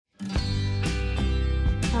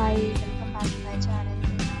Hi, welcome back to my channel.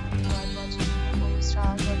 Now you are watching a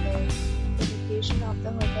 4-star hotel. The location of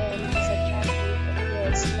the hotel is attractive and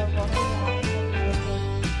guests love walking around the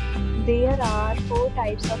neighborhood. There are 4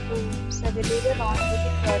 types of rooms available on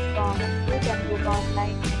booking.com. You can book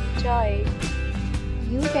online and enjoy it.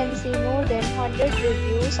 You can see more than 100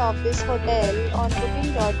 reviews of this hotel on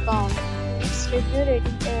booking.com. Its review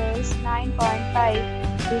rating is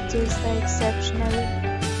 9.5, which is the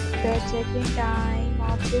exceptional. The check-in time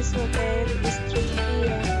of this hotel is 3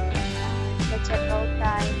 p.m. and the check-out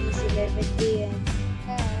time is 11 p.m.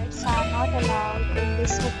 Pets are not allowed in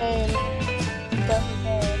this hotel. The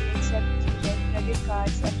hotel accepts major credit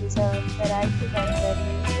cards and reserves the right to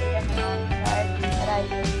temporarily hold an amount prior to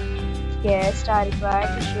arrival. Guests are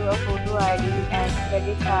required to show a photo ID and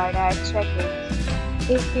credit card at check-in.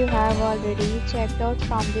 If you have already checked out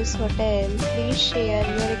from this hotel, please share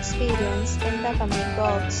your experience in the comment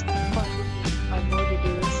box. For booking or more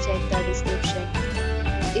details, check the description.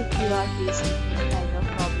 If you are facing any kind of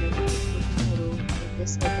problem with booking a room in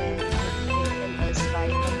this hotel, then you can tell us by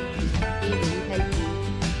commenting. We will help you.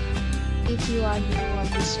 If you are new on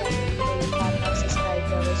this channel or you have not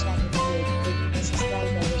subscribed our channel yet, then you can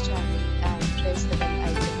subscribe our channel and press the bell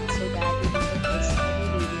icon so that you don't miss any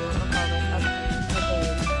video of our upcoming hotel.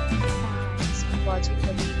 Thanks for watching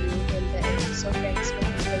the video till the end. So friends,